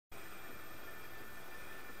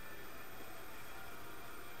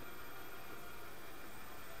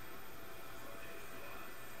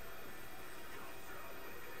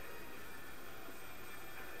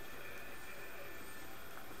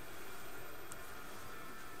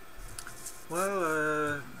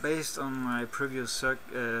Based on my previous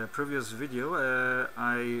video,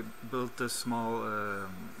 I built this small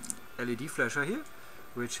LED flasher here,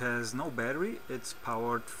 which has no battery. It's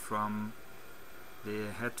powered from the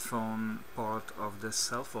headphone port of this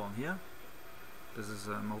cell phone here. This is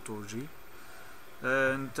a Moto G,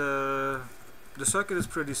 and the circuit is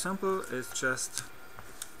pretty simple. It's just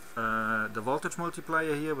the voltage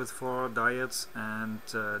multiplier here with 4 diodes, and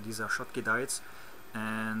these are Schottky diodes,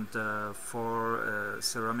 and 4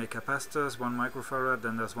 ceramic capacitors, 1 microfarad.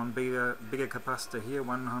 Then there's one bigger capacitor here,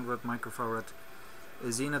 100 microfarad. A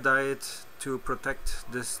zener diode to protect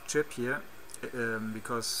this chip here,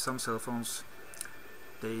 because some cell phones,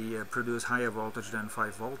 they produce higher voltage than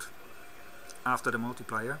 5 volt after the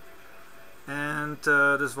multiplier. And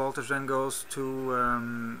this voltage then goes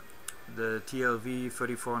to the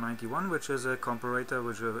TLV3491, which is a comparator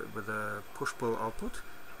with a push-pull output.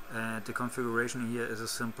 And the configuration here is a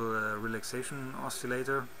simple relaxation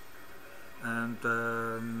oscillator, and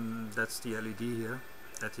that's the LED here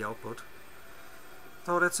at the output.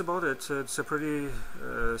 So that's about it. It's a pretty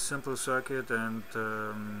simple circuit, and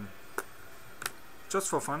just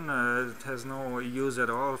for fun. It has no use at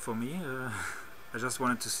all for me. I just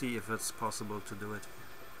wanted to see if it's possible to do it,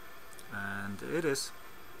 and it is.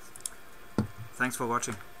 Thanks for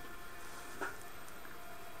watching.